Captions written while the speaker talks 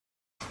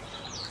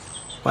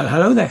Well,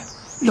 hello there.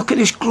 Look at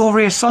this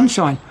glorious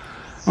sunshine.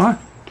 Right?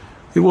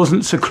 It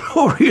wasn't so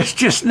glorious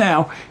just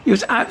now. It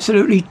was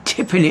absolutely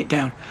tipping it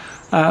down.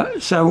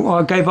 So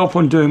I gave up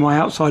on doing my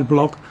outside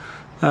blog.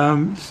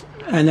 And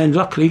then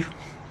luckily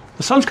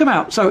the sun's come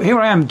out. So here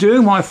I am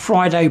doing my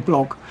Friday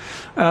blog.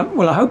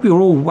 Well, I hope you're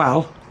all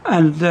well.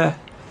 And,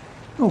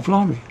 oh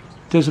blimey,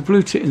 there's a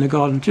blue tit in the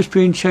garden just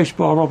being chased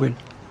by a robin.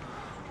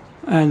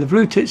 And the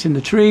blue tit's in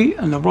the tree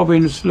and the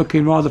robin's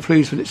looking rather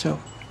pleased with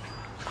itself.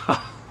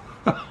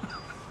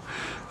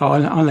 Oh,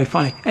 aren't they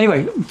funny?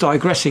 Anyway,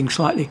 digressing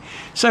slightly.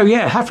 So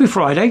yeah, happy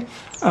Friday.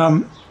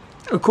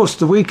 Of course,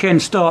 the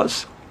weekend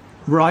starts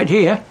right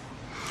here.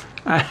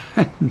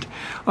 And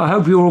I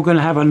hope you're all going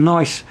to have a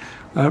nice,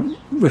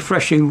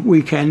 refreshing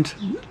weekend.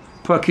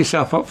 Perk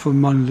yourself up for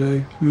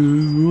Monday.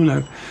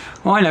 No,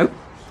 I know.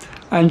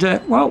 And,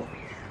 well,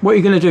 what are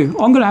you going to do?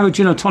 I'm going to have a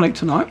gin and tonic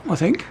tonight, I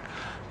think.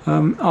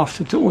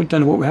 After, I don't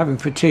know what we're having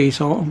for tea,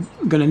 so I'm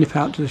going to nip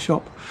out to the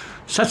shop.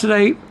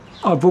 Saturday,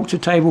 I booked a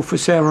table for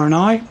Sarah and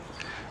I.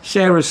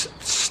 Sarah's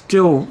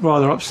still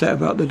rather upset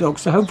about the dog,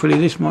 so hopefully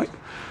this might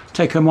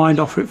take her mind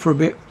off it for a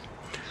bit.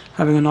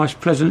 Having a nice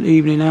pleasant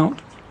evening out.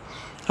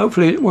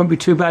 Hopefully it won't be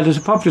too bad. There's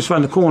a pub just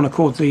around the corner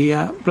called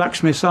the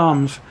Blacksmith's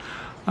Arms,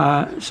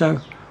 so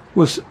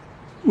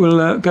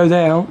we'll go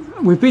there.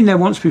 We've been there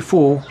once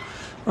before,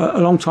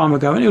 a long time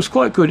ago, and it was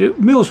quite good.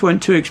 Meals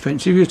weren't too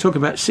expensive. You were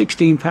talking about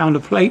 £16 a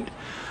plate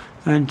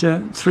and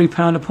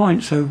 £3 a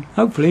pint, so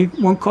hopefully it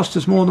won't cost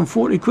us more than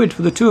 40 quid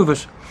for the two of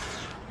us.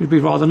 It'd be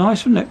rather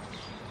nice, wouldn't it?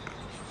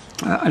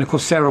 And of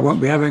course Sarah won't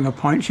be having a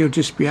pint, she'll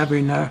just be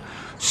having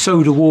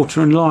soda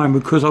water and lime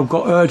because I've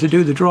got her to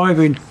do the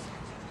driving.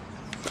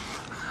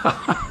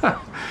 I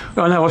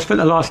know, I spent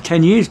the last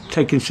 10 years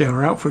taking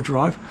Sarah out for a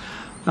drive.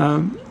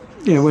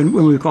 You know, when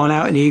we've gone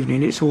out in the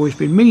evening, it's always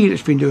been me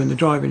that's been doing the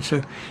driving,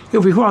 so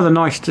it'll be rather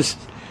nice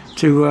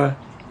to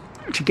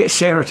get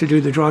Sarah to do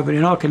the driving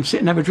and I can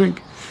sit and have a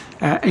drink.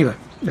 Anyway,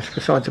 that's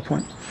besides the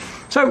point.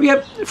 So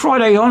yeah,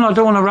 Friday on, I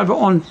don't want to rabbit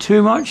on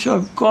too much.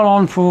 I've gone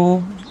on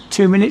for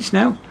 2 minutes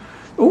now.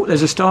 Oh,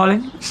 there's a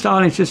starling.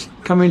 Starling's just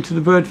come into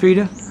the bird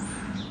feeder.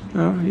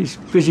 He's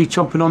busy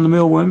chomping on the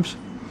mealworms.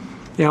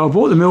 Yeah, I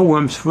bought the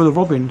mealworms for the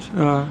robins.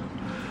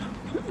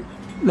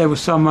 There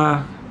was some,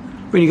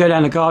 when you go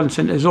down the garden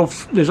centre,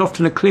 there's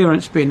often a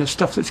clearance bin of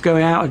stuff that's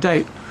going out of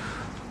date.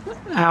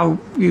 How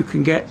you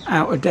can get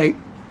out of date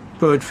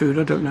bird food,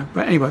 I don't know.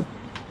 But anyway,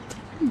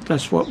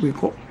 that's what we've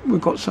got.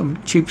 We've got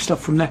some cheap stuff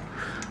from there.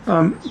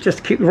 Just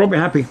to keep the robin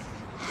happy.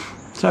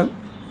 So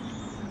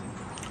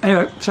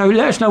anyway, so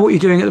let us know what you're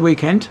doing at the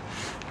weekend.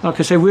 Like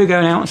I say, we're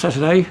going out on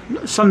Saturday.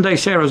 Sunday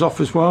Sarah's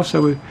off as well,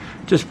 so we're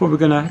just probably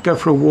going to go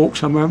for a walk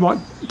somewhere. I might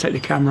take the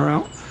camera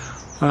out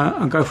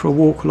and go for a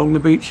walk along the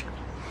beach.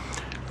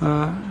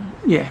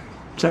 Yeah,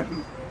 so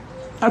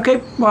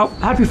okay, well,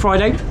 happy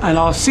Friday, and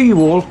I'll see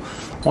you all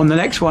on the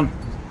next one.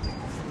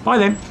 Bye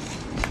then.